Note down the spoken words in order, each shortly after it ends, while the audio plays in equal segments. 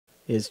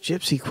is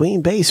Gypsy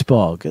Queen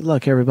Baseball. Good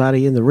luck,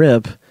 everybody, in the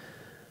rip.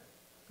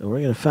 And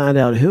we're going to find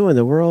out who in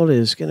the world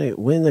is going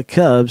to win the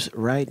Cubs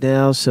right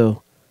now.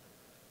 So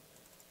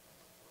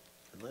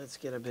let's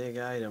get a big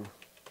item.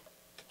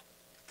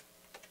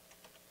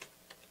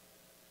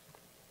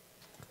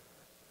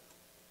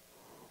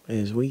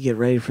 As we get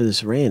ready for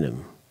this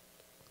random,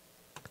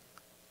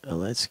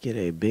 let's get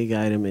a big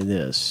item in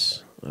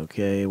this.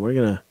 Okay, we're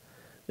going to,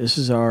 this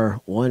is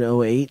our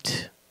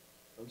 108.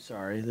 I'm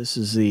sorry, this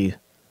is the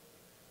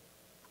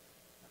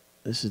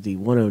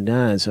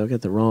 109, so I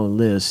got the wrong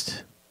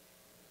list.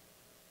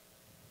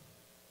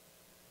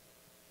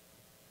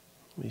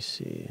 Let me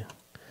see.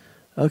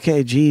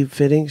 Okay, G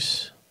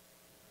fittings.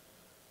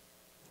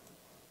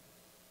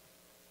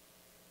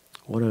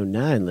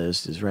 109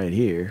 list is right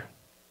here.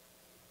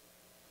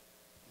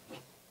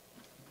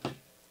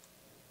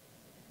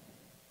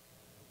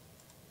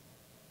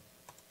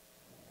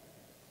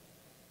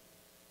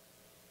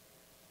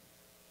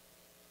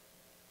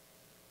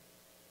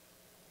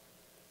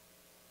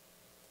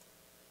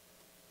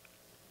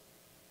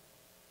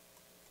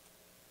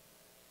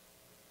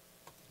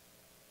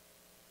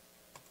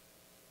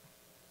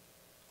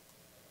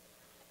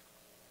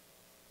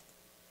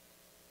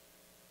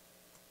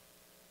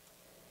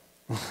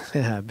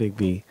 Yeah, Big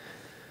B.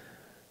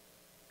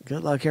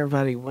 Good luck,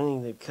 everybody,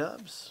 winning the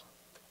Cubs.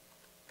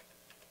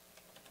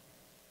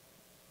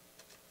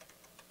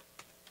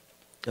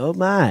 Oh,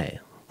 my.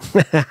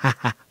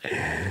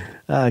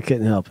 I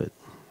couldn't help it.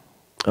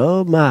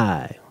 Oh,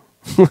 my.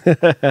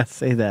 I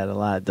say that a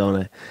lot,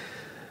 don't I?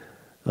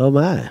 Oh,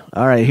 my.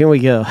 All right, here we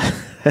go.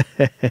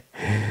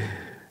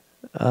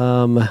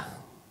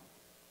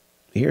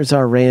 Here's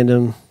our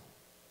random.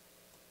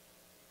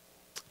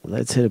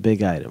 Let's hit a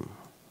big item.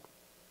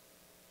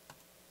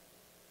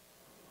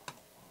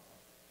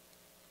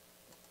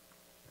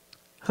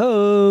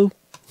 Ho!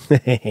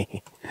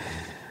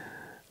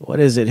 What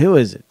is it? Who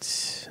is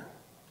it?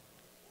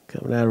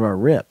 Coming out of our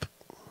rip.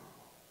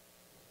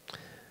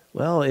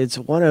 Well, it's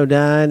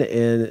 109,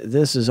 and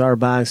this is our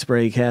box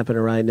break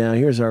happening right now.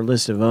 Here's our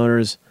list of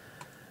owners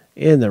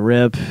in the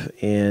rip.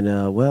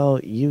 And, well,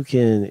 you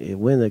can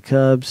win the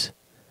Cubs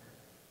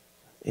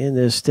in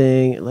this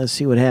thing. Let's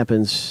see what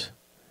happens.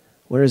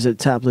 Where is it?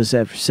 Top list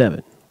after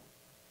 7.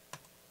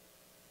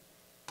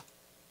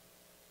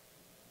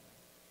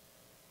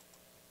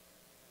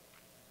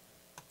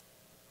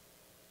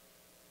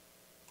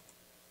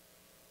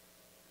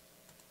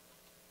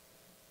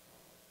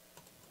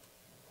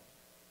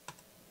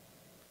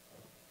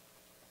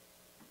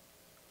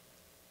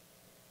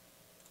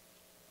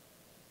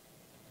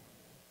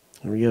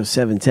 Here we go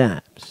 7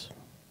 times.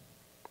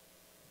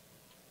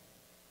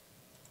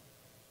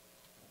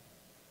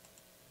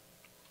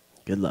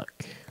 Good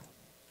luck.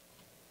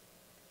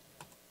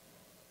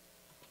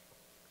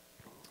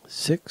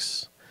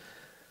 6.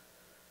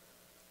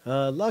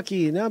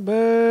 Lucky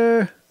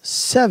number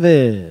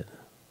 7.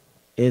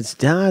 It's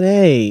Don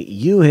A.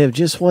 You have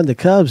just won the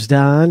Cubs,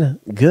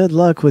 Don. Good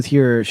luck with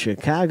your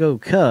Chicago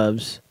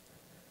Cubs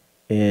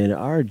and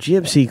our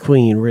Gypsy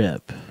Queen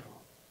rip.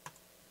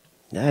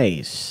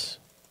 Nice.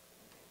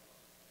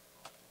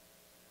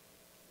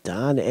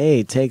 Don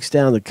A takes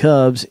down the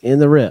Cubs in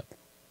the rip.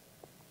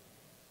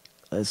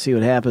 Let's see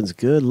what happens.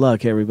 Good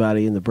luck,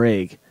 everybody, in the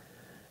break.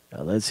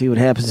 Let's see what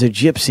happens to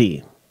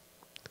Gypsy.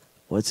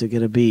 What's it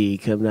going to be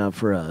coming out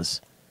for us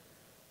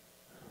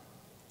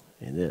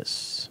in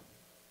this?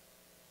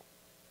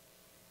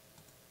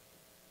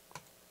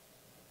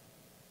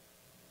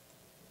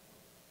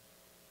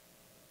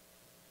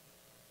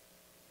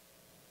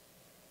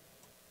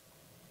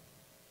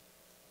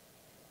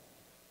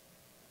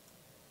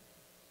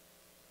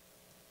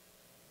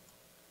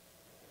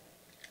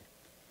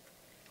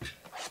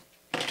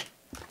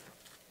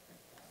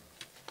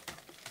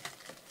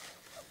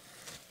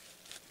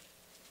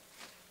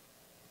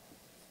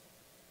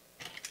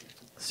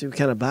 See what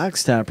kind of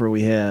box topper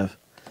we have.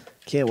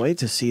 Can't wait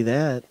to see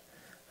that.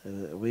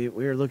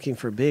 We're looking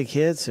for big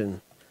hits,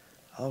 and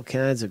all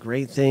kinds of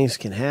great things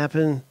can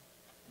happen.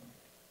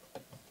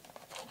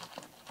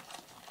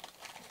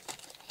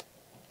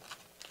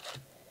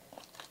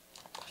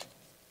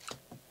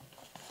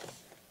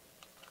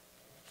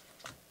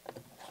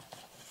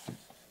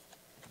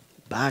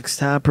 Box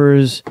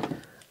toppers,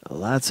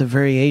 lots of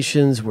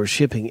variations. We're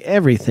shipping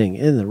everything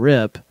in the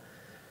rip.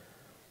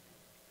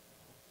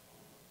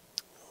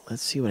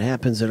 Let's see what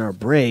happens in our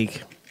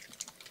break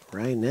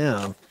right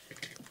now.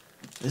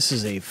 This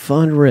is a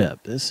fun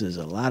rip. This is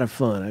a lot of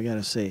fun, I got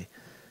to say.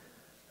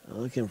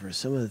 Looking for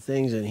some of the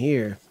things in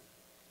here.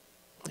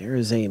 There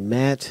is a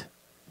Matt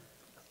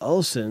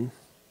Olson.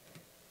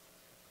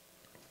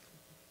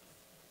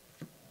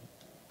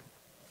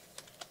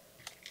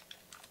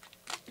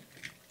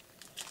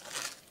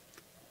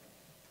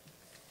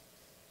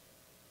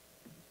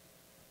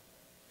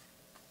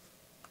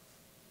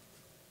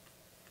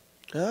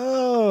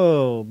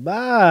 Oh,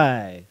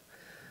 my.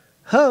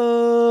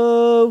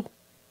 Ho.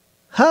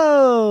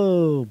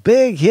 Ho.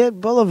 Big Hit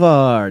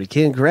Boulevard.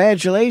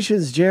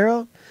 Congratulations,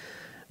 Gerald.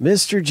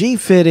 Mr. G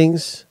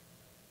Fittings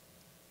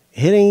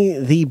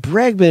hitting the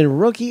Bregman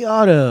rookie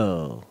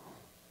auto.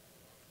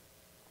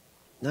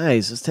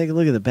 Nice. Let's take a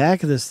look at the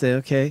back of this thing.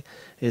 Okay,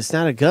 it's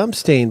not a gum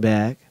stain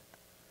back,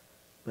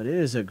 but it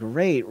is a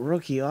great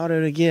rookie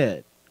auto to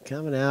get.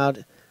 Coming out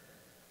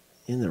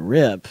in the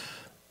rip.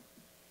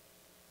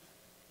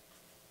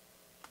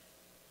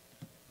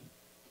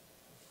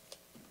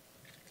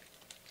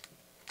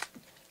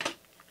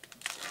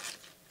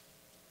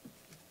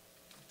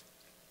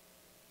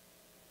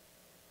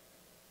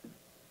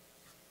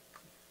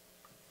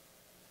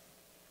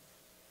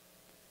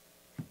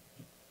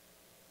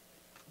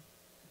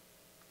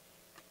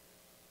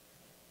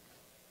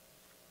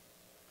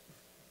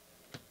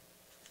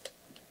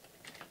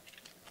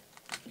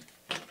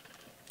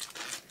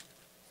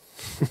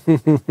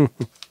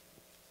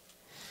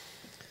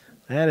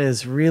 That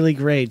is really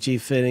great, G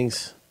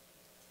Fittings.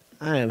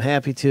 I am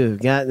happy to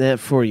have gotten that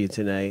for you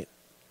tonight.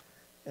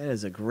 That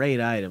is a great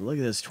item. Look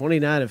at this,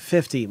 29 of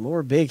 50,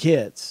 more big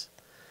hits.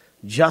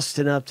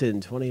 Justin Upton,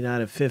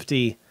 29 of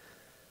 50.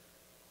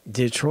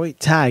 Detroit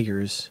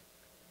Tigers.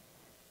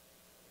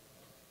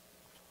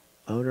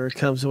 Owner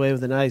comes away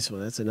with a nice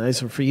one. That's a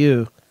nice one for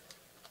you.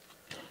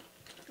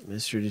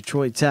 Mr.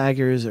 Detroit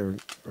Tigers or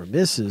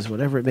Mrs.,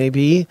 whatever it may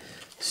be,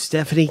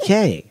 Stephanie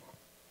K.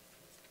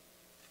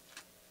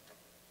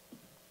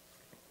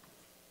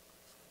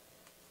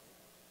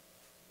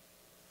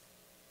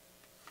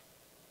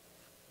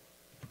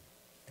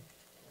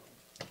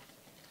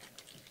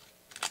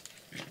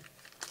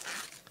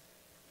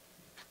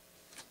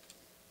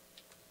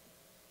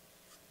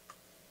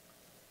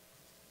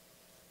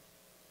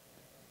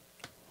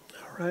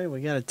 All right,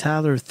 we got a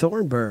Tyler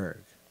Thornburg.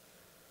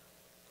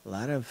 A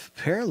lot of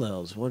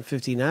parallels,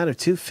 159 of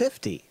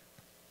 250.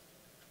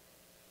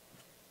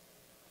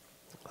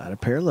 A lot of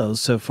parallels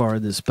so far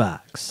in this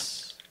box.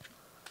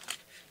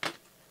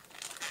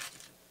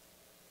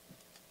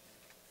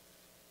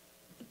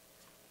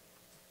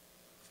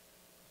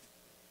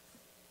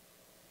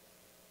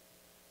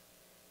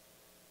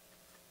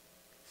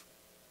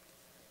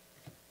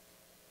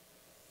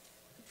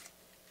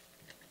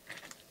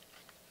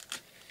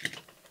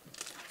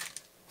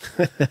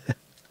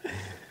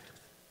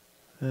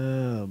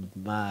 Oh,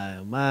 my,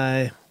 oh,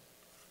 my.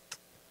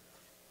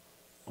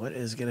 What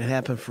is going to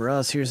happen for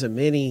us? Here's a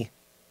mini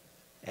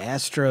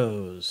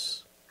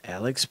Astros.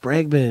 Alex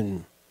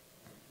Bregman.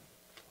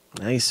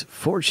 Nice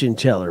fortune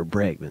teller,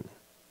 Bregman.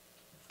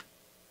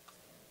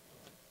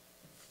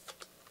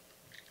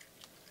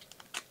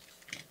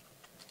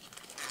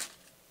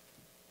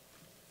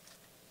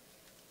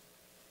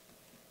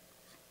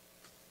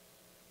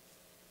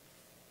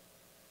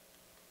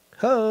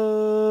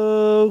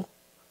 Ho!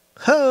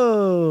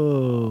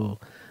 Ho!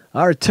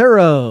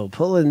 Arturo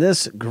pulling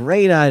this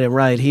great item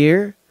right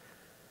here.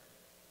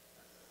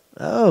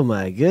 Oh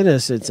my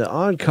goodness, it's an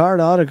on-card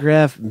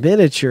autograph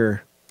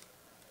miniature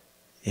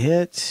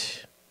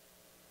hit.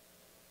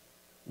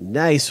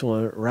 Nice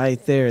one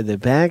right there. The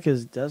back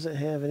doesn't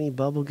have any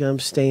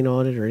bubblegum stain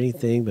on it or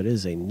anything, but it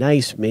is a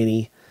nice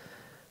mini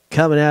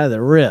coming out of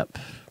the rip.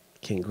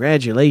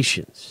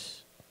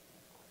 Congratulations.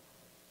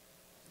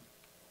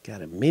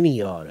 Got a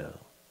mini auto.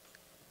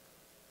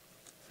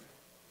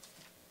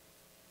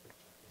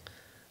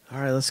 All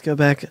right, let's go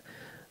back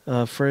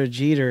for a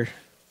Jeter.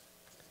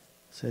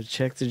 So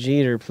check the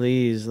Jeter,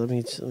 please. Let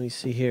me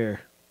see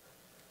here.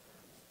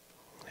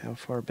 How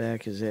far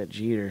back is that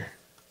Jeter?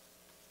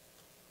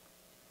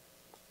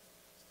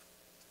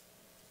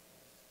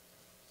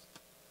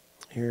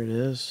 Here it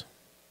is.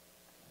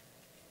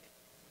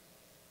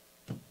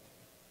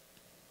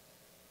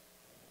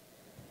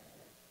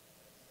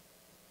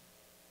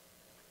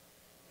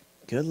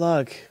 Good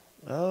luck.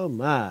 Oh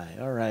my.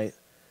 All right.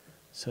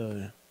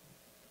 So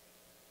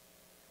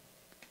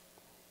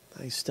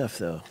nice stuff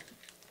though.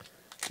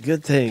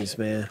 Good things,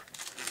 man.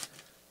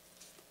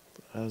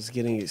 I was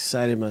getting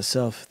excited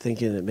myself,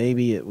 thinking that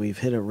maybe we've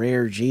hit a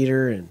rare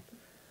Jeter, and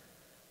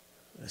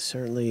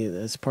certainly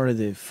that's part of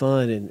the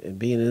fun and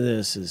being in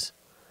this is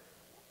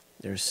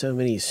there's so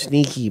many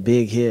sneaky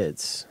big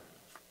hits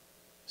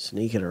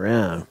sneaking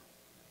around.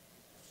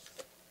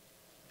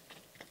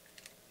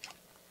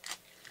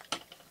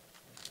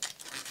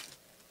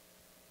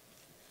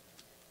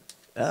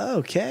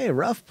 Okay,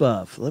 Rough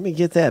Buff. Let me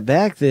get that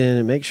back then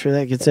and make sure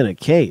that gets in a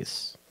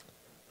case.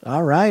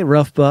 All right,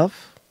 Rough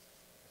Buff.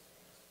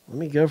 Let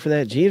me go for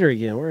that Jeter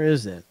again. Where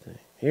is that thing?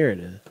 Here it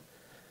is.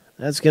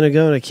 That's going to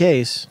go in a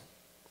case.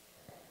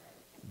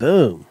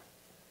 Boom.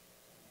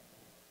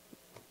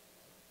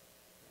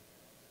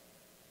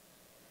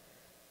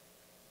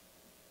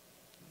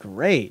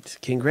 Great.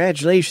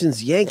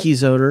 Congratulations,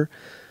 Yankees owner,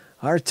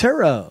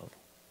 Arturo.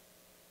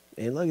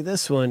 And look at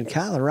this one.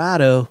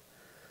 Colorado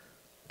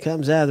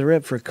comes out of the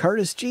rip for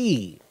Curtis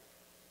G.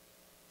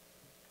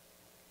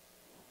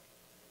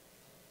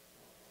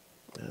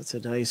 That's a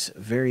nice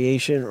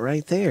variation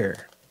right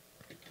there.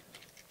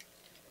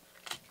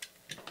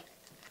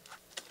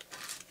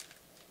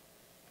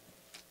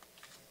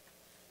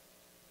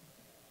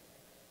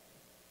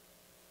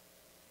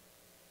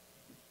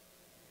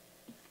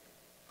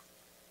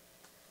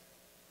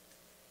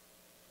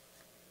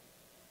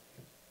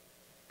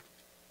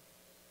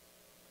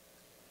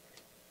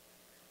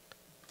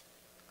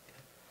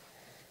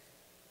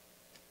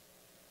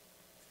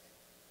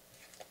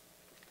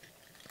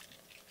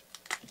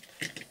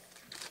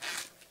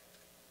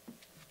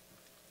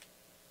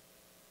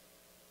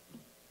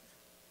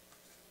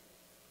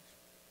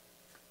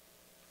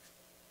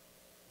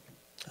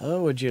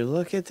 Oh, would you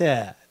look at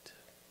that?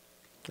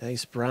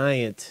 Nice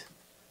Bryant.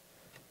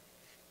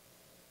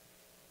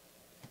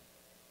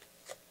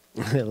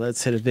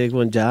 Let's hit a big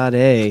one. Don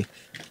A.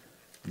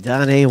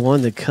 Don A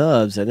won the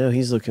Cubs. I know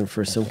he's looking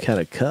for some kind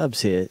of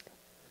Cubs hit.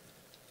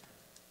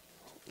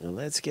 Well,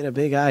 let's get a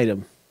big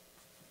item.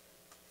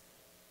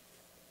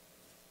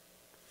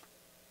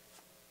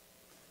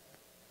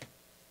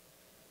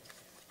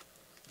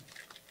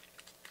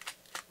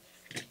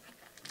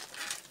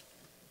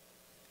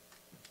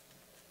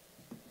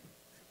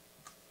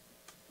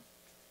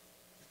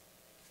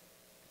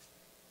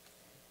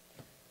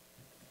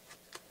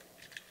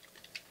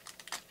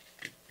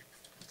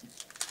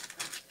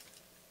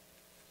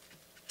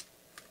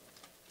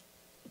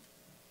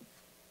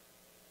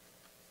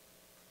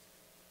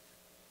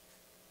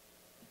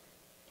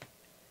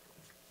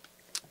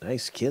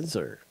 Nice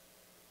Kinsler.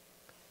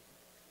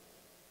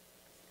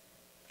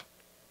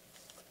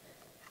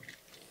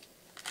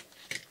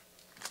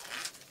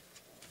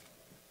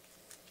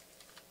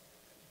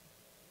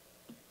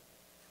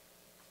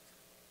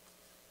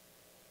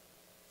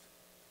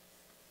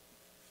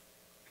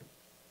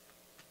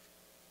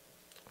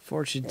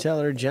 Fortune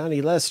teller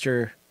Johnny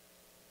Lester.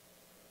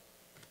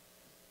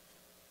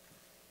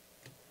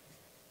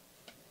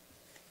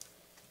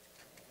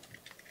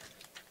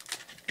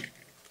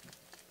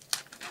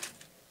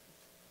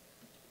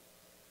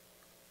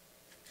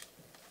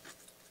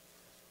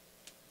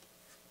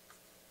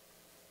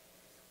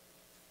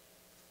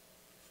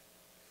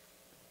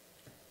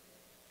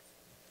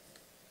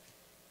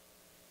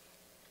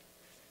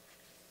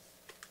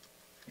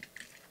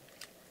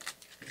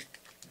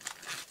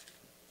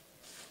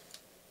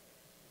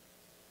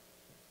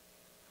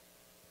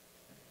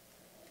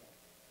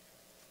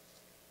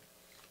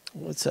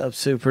 What's up,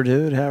 Super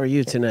Dude? How are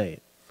you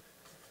tonight?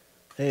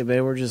 Hey,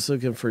 man, we're just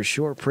looking for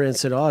short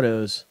prints and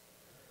autos.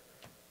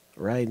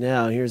 Right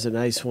now, here's a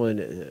nice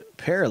one,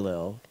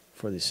 parallel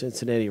for the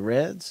Cincinnati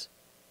Reds.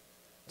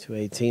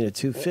 218 to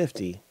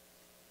 250.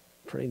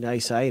 Pretty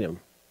nice item.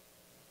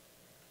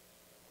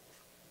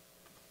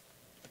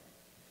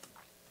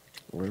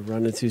 We're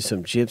running through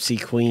some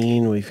Gypsy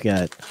Queen. We've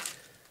got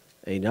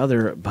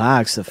another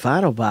box. The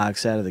final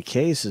box out of the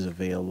case is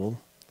available.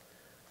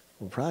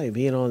 We'll probably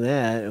be in on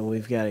that, and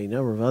we've got a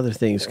number of other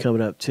things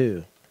coming up,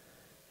 too,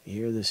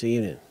 here this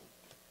evening.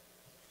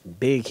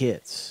 Big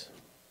hits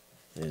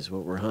is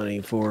what we're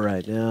hunting for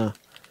right now.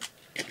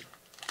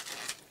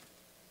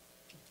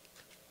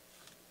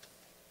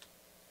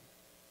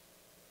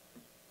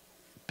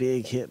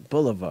 Big Hit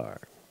Boulevard.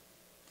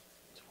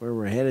 That's where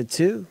we're headed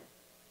to.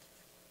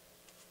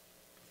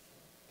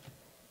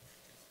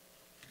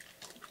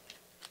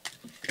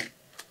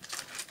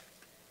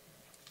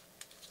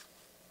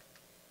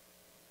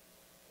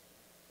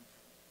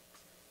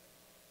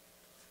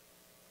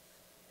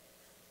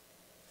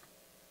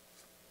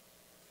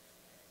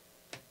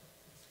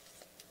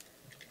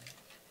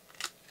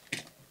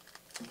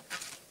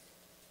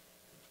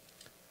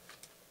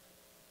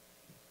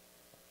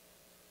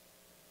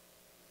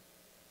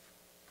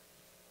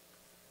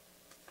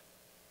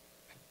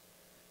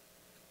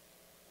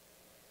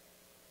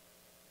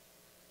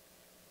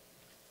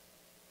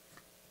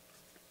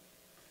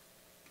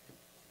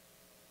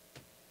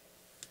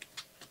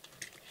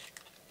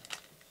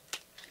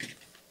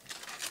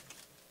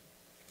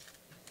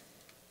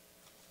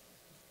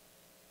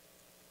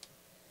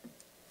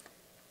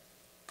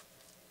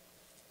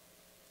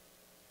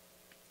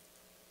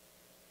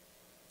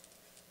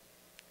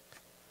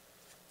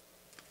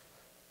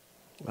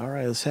 All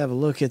right, let's have a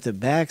look at the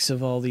backs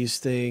of all these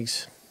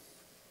things.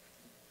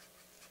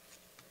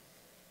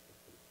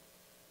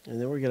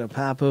 And then we're going to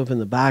pop open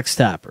the box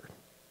topper.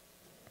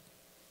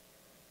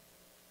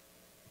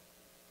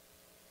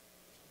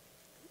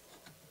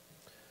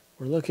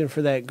 We're looking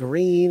for that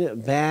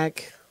green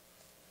back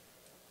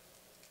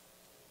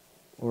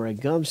or a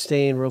gum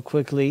stain real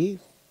quickly.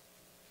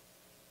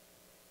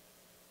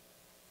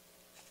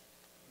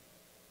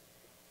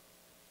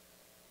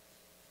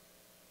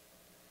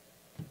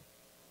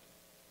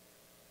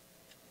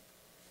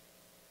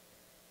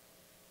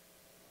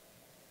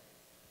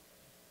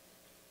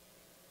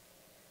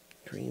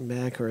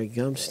 Greenback or a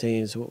gum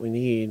stain is what we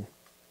need.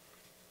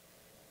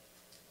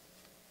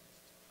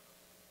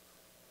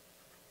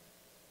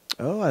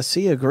 Oh, I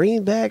see a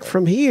greenback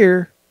from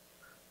here.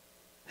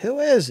 Who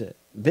is it?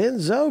 Ben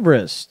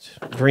Zobrist.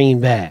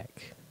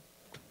 Greenback.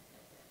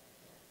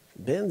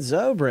 Ben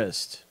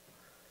Zobrist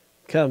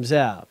comes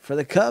out for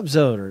the Cubs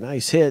owner.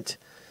 Nice hit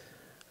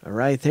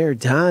right there,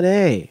 Don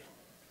A.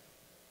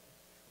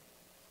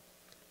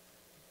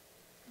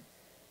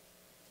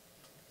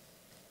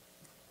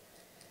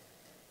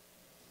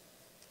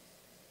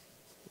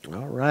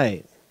 All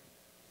right.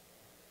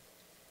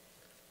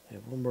 I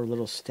have one more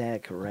little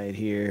stack right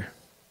here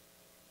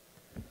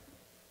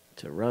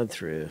to run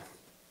through.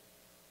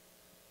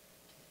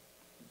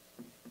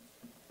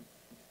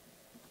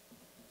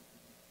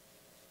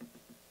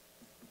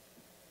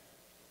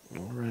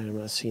 All right, I'm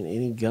not seeing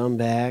any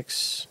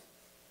gumbacks.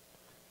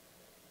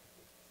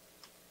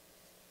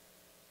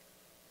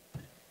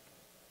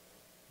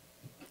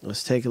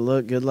 Let's take a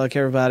look. Good luck,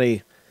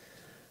 everybody,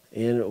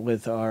 in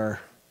with our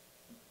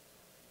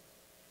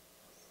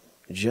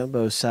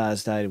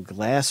jumbo-sized item,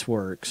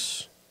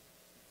 Glassworks.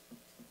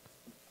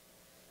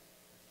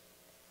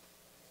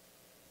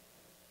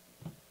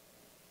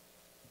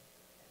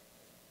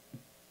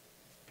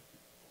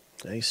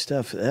 Nice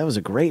stuff. That was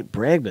a great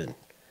Bregman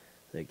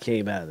that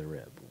came out of the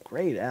rib.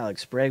 Great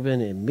Alex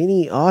Bregman, and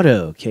Mini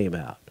Auto came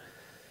out.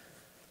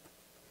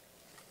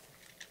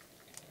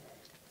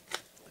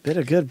 Been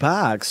a good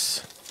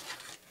box.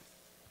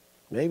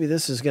 Maybe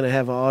this is going to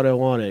have an auto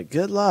on it.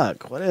 Good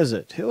luck. What is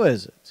it? Who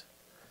is it?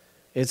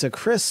 It's a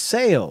Chris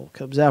Sale.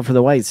 Comes out for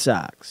the White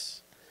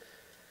Sox.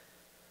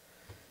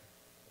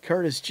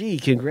 Curtis G.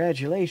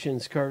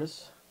 Congratulations,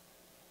 Curtis.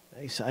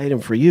 Nice item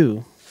for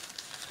you.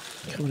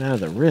 Coming out of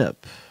the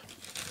rip.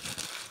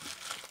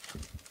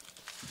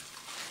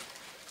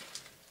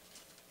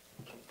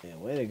 Yeah,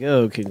 way to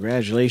go.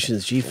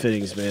 Congratulations, G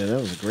Fittings, man.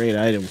 That was a great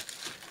item.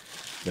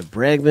 The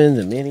Bregman,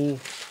 the Mini.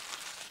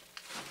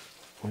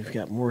 We've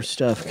got more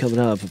stuff coming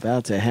up,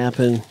 about to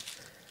happen.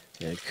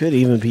 And it could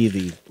even be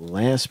the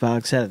last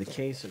box out of the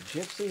case of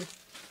Gypsy.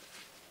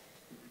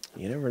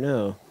 You never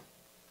know.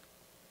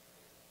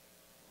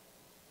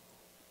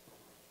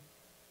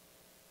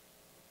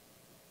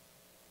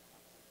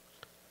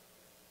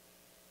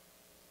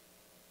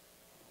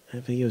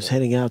 That video's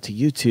heading out to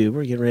YouTube.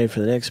 We're getting ready for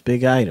the next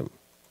big item.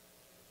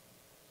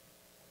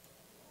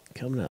 Coming up.